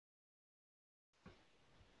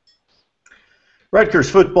Rutgers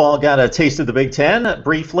football got a taste of the Big Ten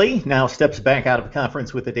briefly, now steps back out of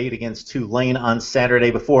conference with a date against Tulane on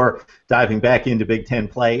Saturday before diving back into Big Ten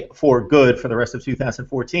play for good for the rest of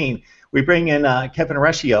 2014. We bring in Kevin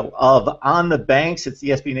Recio of On the Banks. It's the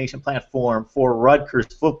SB Nation platform for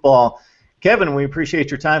Rutgers football. Kevin, we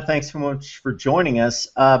appreciate your time. Thanks so much for joining us.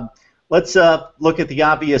 Let's look at the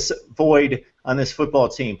obvious void on this football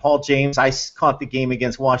team. Paul James, I caught the game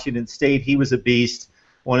against Washington State. He was a beast.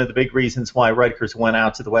 One of the big reasons why Rutgers went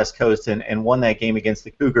out to the West Coast and won that game against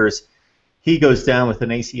the Cougars. He goes down with an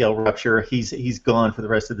ACL rupture. He's gone for the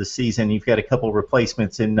rest of the season. You've got a couple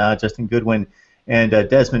replacements in Justin Goodwin and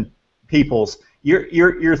Desmond Peoples.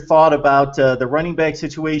 Your thought about the running back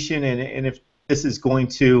situation and if this is going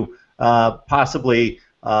to possibly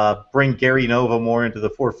bring Gary Nova more into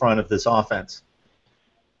the forefront of this offense?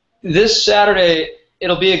 This Saturday,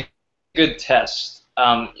 it'll be a good test.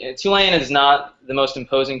 Tulane is not the most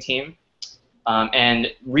imposing team,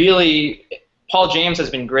 and really, Paul James has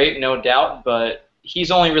been great, no doubt, but he's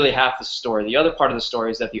only really half the story. The other part of the story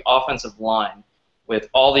is that the offensive line, with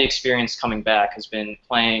all the experience coming back, has been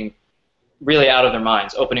playing really out of their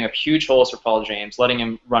minds, opening up huge holes for Paul James, letting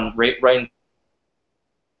him run right into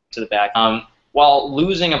the back. While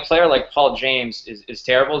losing a player like Paul James is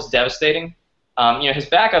terrible, it's devastating. His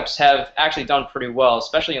backups have actually done pretty well,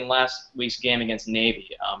 especially in last week's game against Navy.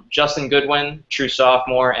 Justin Goodwin, true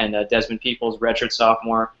sophomore, and Desmond Peoples, redshirt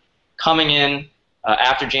sophomore, coming in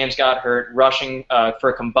after James got hurt, rushing for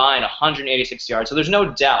a combined 186 yards. So there's no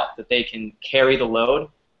doubt that they can carry the load.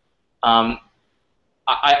 I'm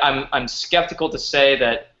skeptical to say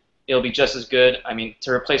that it'll be just as good. I mean, to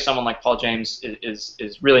replace someone like Paul James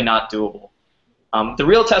is really not doable. The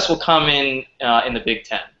real test will come in the Big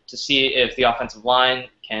Ten, to see if the offensive line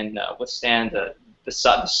can withstand the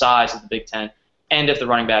size of the Big Ten, and if the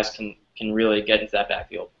running backs can really get into that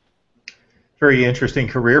backfield. Very interesting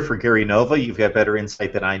career for Gary Nova. You've got better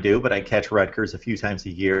insight than I do, but I catch Rutgers a few times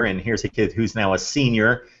a year, and here's a kid who's now a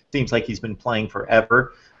senior. Seems like he's been playing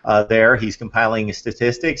forever there. He's compiling his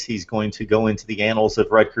statistics. He's going to go into the annals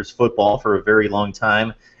of Rutgers football for a very long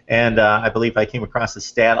time, and I believe I came across the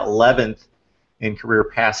stat 11th in career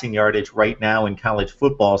passing yardage right now in college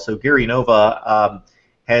football. So Gary Nova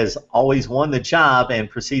has always won the job and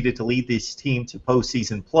proceeded to lead this team to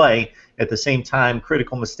postseason play. At the same time,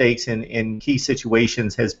 critical mistakes in key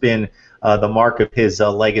situations has been the mark of his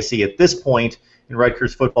legacy at this point in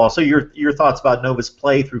Rutgers football. So your thoughts about Nova's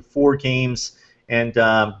play through 4 games and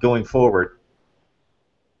going forward?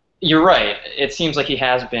 You're right. It seems like he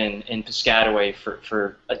has been in Piscataway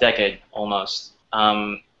for a decade almost.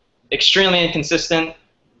 Extremely inconsistent.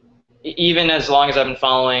 Even as long as I've been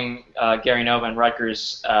following Gary Nova and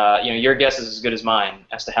Rutgers, your guess is as good as mine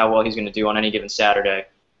as to how well he's going to do on any given Saturday.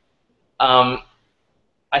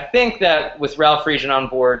 I think that with Ralph Friedgen on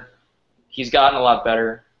board, he's gotten a lot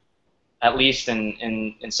better, at least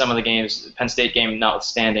in some of the games, Penn State game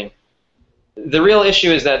notwithstanding. The real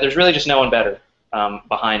issue is that there's really just no one better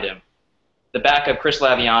behind him. The backup, Chris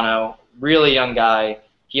Laviano, really young guy.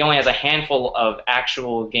 He only has a handful of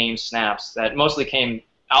actual game snaps that mostly came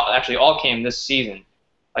out, actually all came this season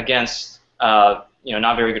against not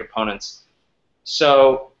very good opponents.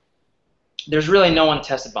 So there's really no one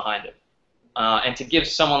tested behind him. And to give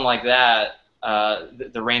someone like that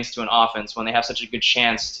the reins to an offense when they have such a good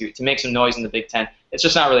chance to make some noise in the Big Ten, it's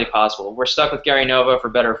just not really possible. We're stuck with Gary Nova for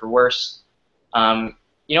better or for worse.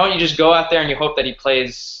 You just go out there and you hope that he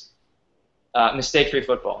plays mistake-free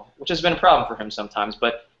football, which has been a problem for him sometimes,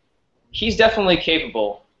 but he's definitely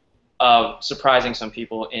capable of surprising some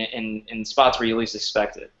people in spots where you least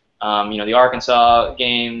expect it. The Arkansas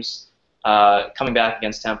games, coming back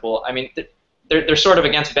against Temple. I mean, they're sort of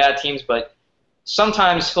against bad teams, but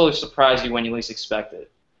sometimes he'll surprise you when you least expect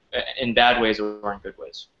it, in bad ways or in good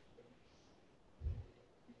ways.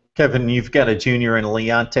 Kevin, you've got a junior in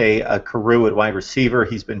Leonte Caroo at wide receiver.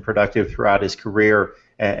 He's been productive throughout his career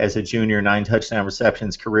as a junior, 9 touchdown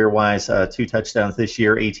receptions career-wise, 2 touchdowns this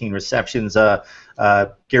year, 18 receptions.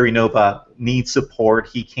 Gary Nova needs support.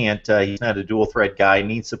 He's not a dual-threat guy.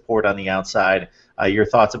 Needs support on the outside. Your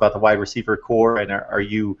thoughts about the wide receiver core, and are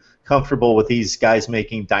you comfortable with these guys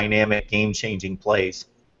making dynamic, game-changing plays?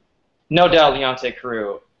 No doubt, Leonte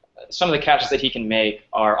Caroo. Some of the catches that he can make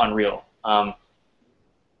are unreal.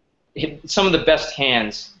 Some of the best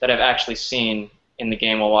hands that I've actually seen in the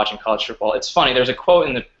game while watching college football. It's funny. There's a quote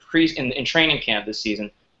in training camp this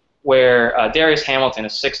season where Darius Hamilton, the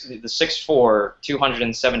 6'4",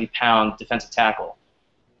 270-pound defensive tackle,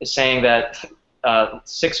 is saying that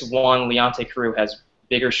 6'1" Leonte Caroo has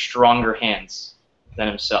bigger, stronger hands than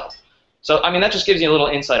himself. So, I mean, that just gives you a little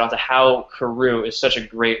insight onto how Caroo is such a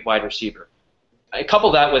great wide receiver. I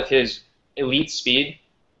couple that with his elite speed,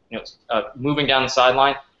 moving down the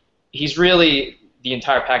sideline. He's really the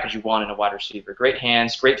entire package you want in a wide receiver. Great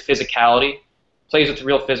hands, great physicality, plays with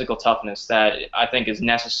real physical toughness that I think is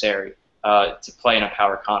necessary to play in a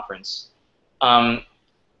power conference.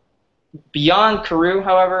 Beyond Caroo,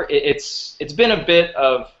 however, it's been a bit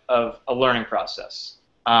of a learning process.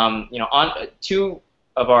 Two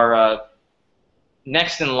of our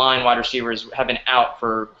next in line wide receivers have been out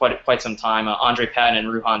for quite some time. Andre Patton and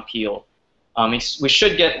Ruhan Peel. We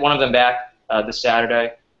should get one of them back this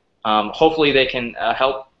Saturday. Hopefully they can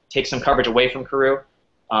help take some coverage away from Caroo.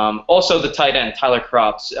 Also the tight end, Tyler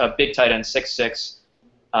Crops, big tight end, 6'6",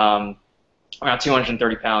 around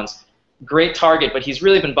 230 pounds. Great target, but he's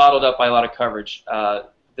really been bottled up by a lot of coverage. The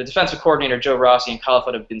defensive coordinator, Joe Rossi, and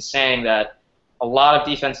Collifoot have been saying that a lot of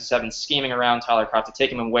defenses have been scheming around Tyler Crops to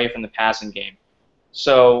take him away from the passing game.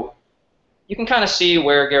 So you can kind of see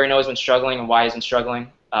where Gary Noah's been struggling and why he's been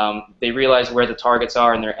struggling. They realize where the targets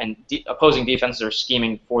are, and opposing defenses are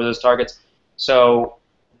scheming for those targets. So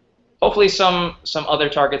hopefully some other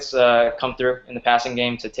targets come through in the passing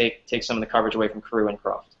game to take some of the coverage away from Caroo and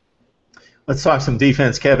Croft. Let's talk some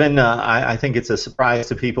defense, Kevin. I think it's a surprise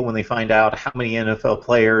to people when they find out how many NFL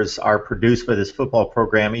players are produced for this football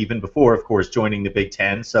program, even before, of course, joining the Big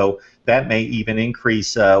Ten. So that may even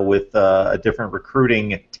increase with a different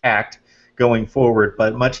recruiting tact going forward.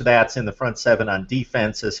 But much of that's in the front seven on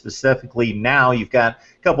defense. Specifically now you've got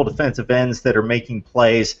a couple defensive ends that are making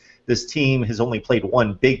plays. This team has only played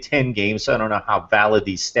one Big Ten game, so I don't know how valid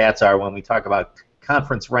these stats are when we talk about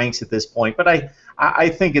conference ranks at this point, but I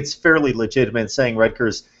think it's fairly legitimate saying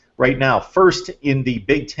Rutgers right now first in the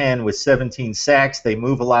Big Ten with 17 sacks. They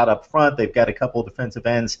move a lot up front. They've got a couple of defensive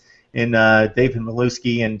ends in David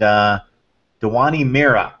Milewski and Djwany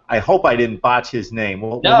Mera. I hope I didn't botch his name.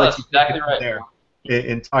 No, that's exactly right. There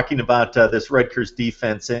in talking about this Rutgers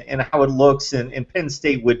defense and how it looks, and Penn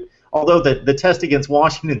State would, although the test against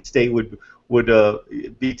Washington State would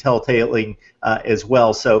be telltale as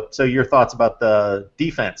well. So your thoughts about the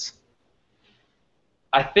defense?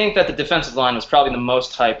 I think that the defensive line was probably the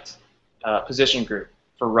most hyped position group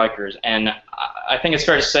for Rutgers, and I think it's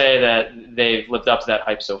fair to say that they've lived up to that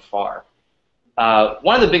hype so far.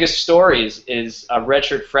 One of the biggest stories is a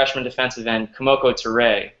redshirt freshman defensive end, Kamoko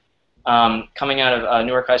Toure, coming out of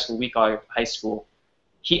Newark High School, Weehawken High School.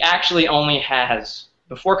 He actually only has,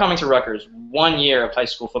 before coming to Rutgers, 1 year of high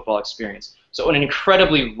school football experience. So an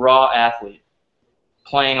incredibly raw athlete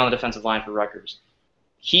playing on the defensive line for Rutgers.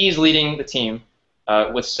 He's leading the team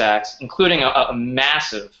with sacks, including a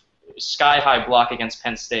massive sky-high block against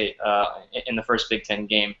Penn State in the first Big Ten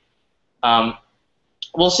game.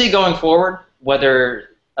 We'll see going forward whether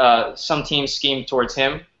some teams scheme towards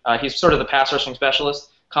him. He's sort of the pass rushing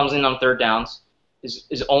specialist, comes in on third downs.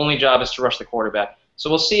 His only job is to rush the quarterback. So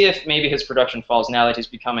we'll see if maybe his production falls now that he's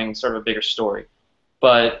becoming sort of a bigger story.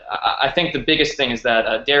 But I think the biggest thing is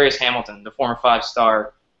that Darius Hamilton, the former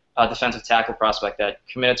 5-star defensive tackle prospect that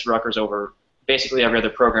committed to Rutgers over basically every other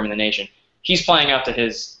program in the nation, he's playing up to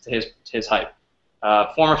his hype.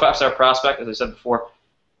 Former 5-star prospect, as I said before,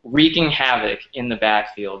 wreaking havoc in the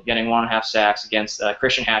backfield, getting 1.5 sacks against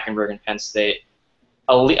Christian Hackenberg and Penn State.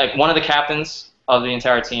 One of the captains of the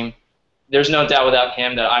entire team. There's no doubt without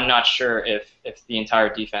him that I'm not sure if the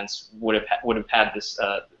entire defense would have had this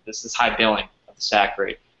high billing of the sack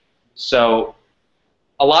rate. So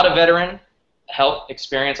a lot of veteran help,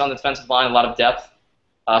 experience on the defensive line, a lot of depth.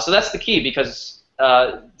 So that's the key, because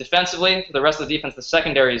defensively, for the rest of the defense, the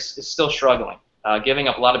secondary is still struggling, giving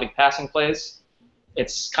up a lot of big passing plays.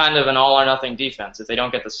 It's kind of an all-or-nothing defense. If they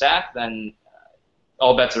don't get the sack, then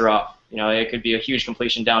all bets are off. It could be a huge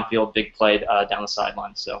completion downfield, big play down the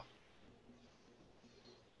sideline. So.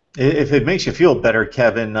 If it makes you feel better,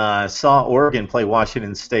 Kevin, saw Oregon play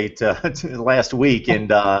Washington State last week, and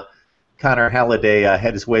Connor Halliday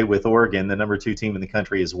had his way with Oregon, the number 2 team in the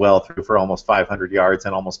country as well, threw for almost 500 yards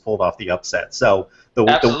and almost pulled off the upset. So the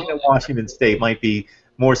win at Washington State might be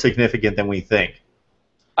more significant than we think.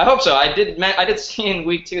 I hope so. I did see in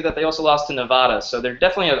week 2 that they also lost to Nevada, so they're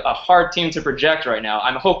definitely a hard team to project right now.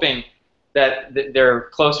 I'm hoping that they're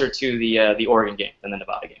closer to the Oregon game than the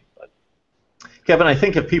Nevada game. Kevin, I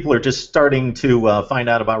think if people are just starting to find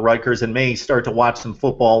out about Rutgers and may start to watch some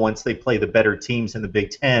football once they play the better teams in the Big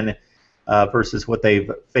Ten versus what they've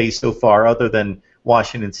faced so far, other than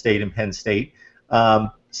Washington State and Penn State,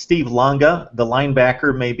 Steve Longa, the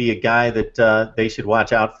linebacker, may be a guy that they should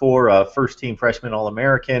watch out for. First-team freshman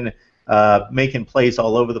All-American, making plays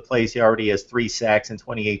all over the place. He already has 3 sacks and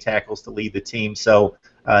 28 tackles to lead the team. So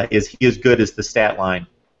is he as good as the stat line?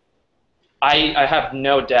 I have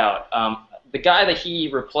no doubt. the guy that he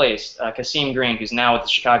replaced, Kasim Green, who's now with the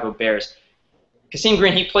Chicago Bears. Kasim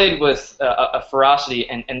Green, he played with a ferocity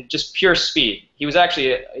and just pure speed. He was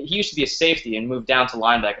actually he used to be a safety and moved down to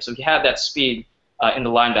linebacker, so he had that speed in the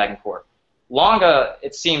linebacking corps. Longa,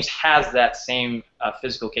 it seems, has that same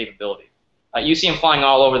physical capability. You see him flying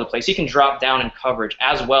all over the place. He can drop down in coverage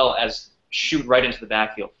as well as shoot right into the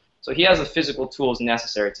backfield. So he has the physical tools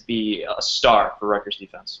necessary to be a star for Rutgers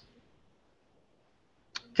defense.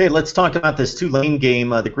 Okay, let's talk about this Tulane game.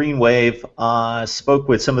 The Green Wave spoke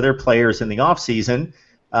with some of their players in the offseason.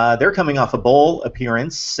 They're coming off a bowl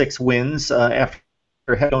appearance, 6 wins after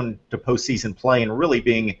heading to postseason play and really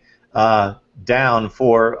being down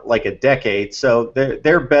for like a decade. So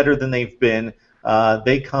they're better than they've been.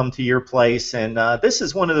 They come to your place, and this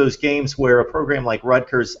is one of those games where a program like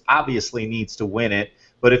Rutgers obviously needs to win it.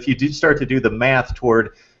 But if you do start to do the math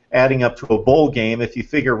toward adding up to a bowl game, if you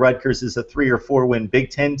figure Rutgers is a 3 or 4 win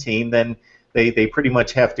Big Ten team, then they pretty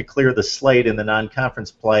much have to clear the slate in the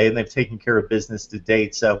non-conference play, and they've taken care of business to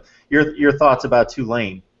date. So your thoughts about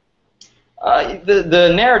Tulane?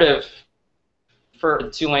 The narrative for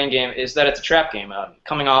the Tulane game is that it's a trap game.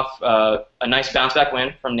 Coming off a nice bounce-back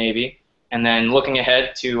win from Navy, and then looking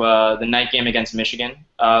ahead to the night game against Michigan.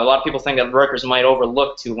 A lot of people think that Rutgers might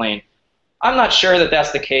overlook Tulane. I'm not sure that that's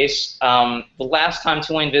the case. The last time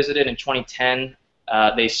Tulane visited in 2010,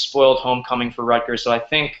 they spoiled homecoming for Rutgers, so I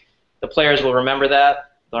think the players will remember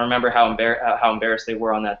that. They'll remember how embarrassed they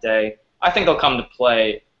were on that day. I think they'll come to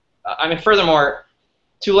play. I mean, furthermore,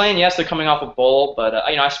 Tulane, yes, they're coming off a bowl, but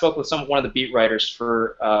I spoke with one of the beat writers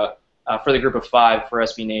for the Group of 5 for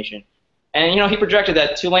SB Nation, and he projected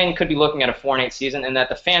that Tulane could be looking at a 4-8 season, and that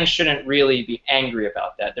the fans shouldn't really be angry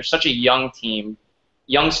about that. They're such a young team.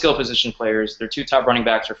 Young skill position players. Their 2 top running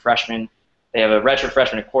backs are freshmen. They have a redshirt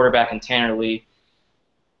freshman at quarterback and Tanner Lee.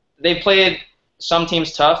 They played some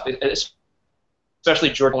teams tough, especially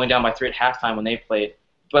Georgia going down by 3 at halftime when they played.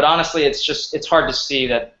 But honestly, it's hard to see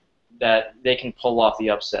that they can pull off the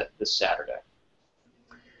upset this Saturday.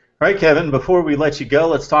 All right, Kevin, before we let you go,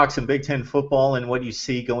 let's talk some Big Ten football and what you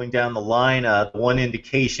see going down the line. One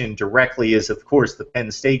indication directly is, of course, the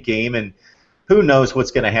Penn State game, and who knows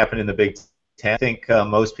what's going to happen in the Big Ten. I think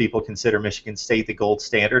most people consider Michigan State the gold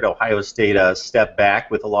standard. Ohio State a step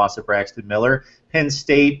back with the loss of Braxton Miller. Penn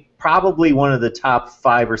State probably one of the top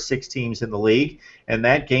 5 or 6 teams in the league, and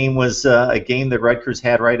that game was a game that Rutgers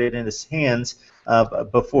had right in his hands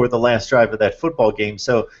before the last drive of that football game.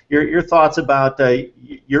 So your thoughts about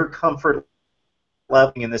your comfort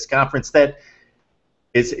level in this conference that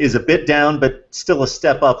is a bit down, but still a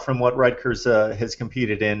step up from what Rutgers has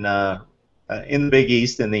competed in the Big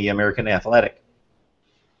East and the American Athletic.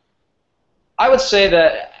 I would say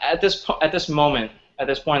that at this point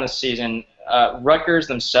in the season, Rutgers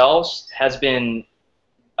themselves has been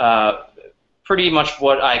pretty much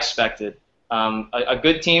what I expected. A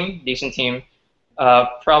good team, decent team,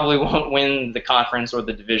 probably won't win the conference or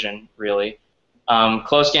the division, really.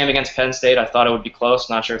 Close game against Penn State. I thought it would be close.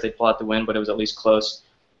 Not sure if they'd pull out the win, but it was at least close.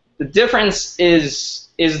 The difference is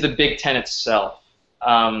the Big Ten itself.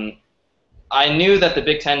 I knew that the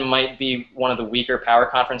Big Ten might be one of the weaker power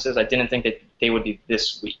conferences. I didn't think that they would be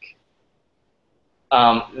this weak.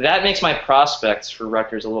 That makes my prospects for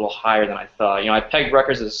Rutgers a little higher than I thought. I pegged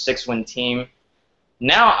Rutgers as a 6-win team.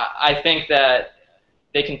 Now I think that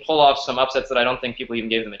they can pull off some upsets that I don't think people even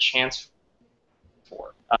gave them a chance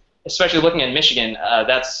for. Especially looking at Michigan,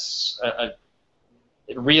 that's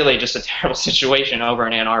really just a terrible situation over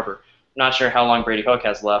in Ann Arbor. Not sure how long Brady Hoke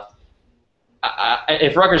has left.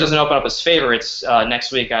 If Rutgers doesn't open up as favorites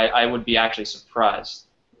next week, I would be actually surprised.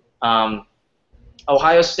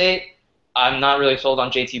 Ohio State, I'm not really sold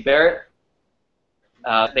on JT Barrett.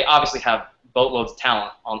 They obviously have boatloads of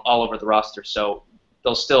talent all over the roster, so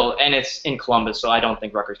they'll still, and it's in Columbus, so I don't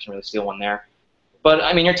think Rutgers can really steal one there. But,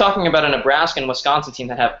 I mean, you're talking about a Nebraska and Wisconsin team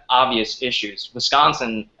that have obvious issues.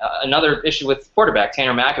 Wisconsin, another issue with quarterback,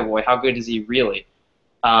 Tanner McAvoy. How good is he really?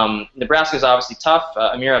 Nebraska's obviously tough.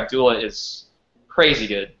 Amir Abdullah is crazy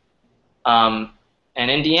good. And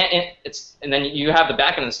Indiana, and then you have the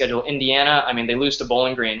back end of the schedule. Indiana, I mean, they lose to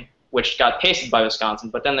Bowling Green, which got pasted by Wisconsin,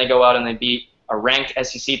 but then they go out and they beat a ranked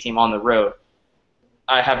SEC team on the road.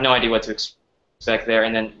 I have no idea what to expect there.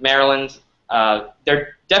 And then Maryland,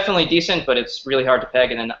 they're definitely decent, but it's really hard to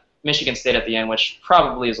peg. And then Michigan State at the end, which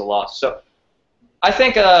probably is a loss. So I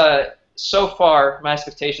think so far my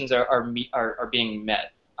expectations are being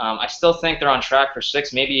met. I still think they're on track for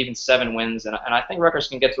 6, maybe even 7 wins, and I think Rutgers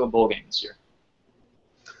can get to a bowl game this year.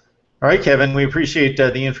 All right, Kevin, we appreciate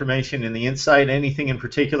the information and the insight. Anything in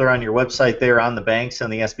particular on your website there on the banks, on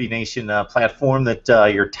the SB Nation platform that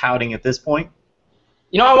you're touting at this point?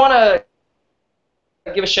 I want to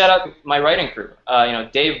give a shout out to my writing crew.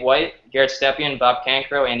 Dave White, Garrett Stepien, Bob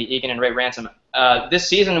Cancro, Andy Egan, and Ray Ransom. This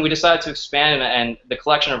season, we decided to expand, and the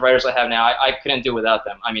collection of writers I have now, I couldn't do without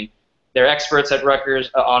them. I mean, they're experts at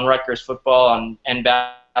Rutgers on Rutgers football and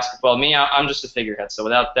basketball. Me, I'm just a figurehead. So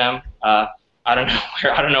without them, I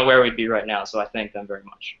don't know where we'd be right now. So I thank them very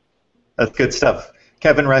much. That's good stuff.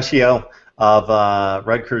 Kevin Recio of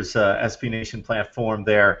Rutgers SB Nation platform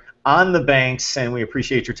there on the banks, and we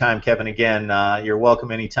appreciate your time, Kevin. Again, you're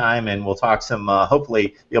welcome anytime, and we'll talk some.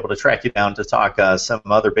 Hopefully, be able to track you down to talk some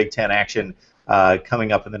other Big Ten action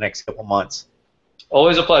coming up in the next couple months.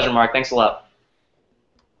 Always a pleasure, Mark. Thanks a lot.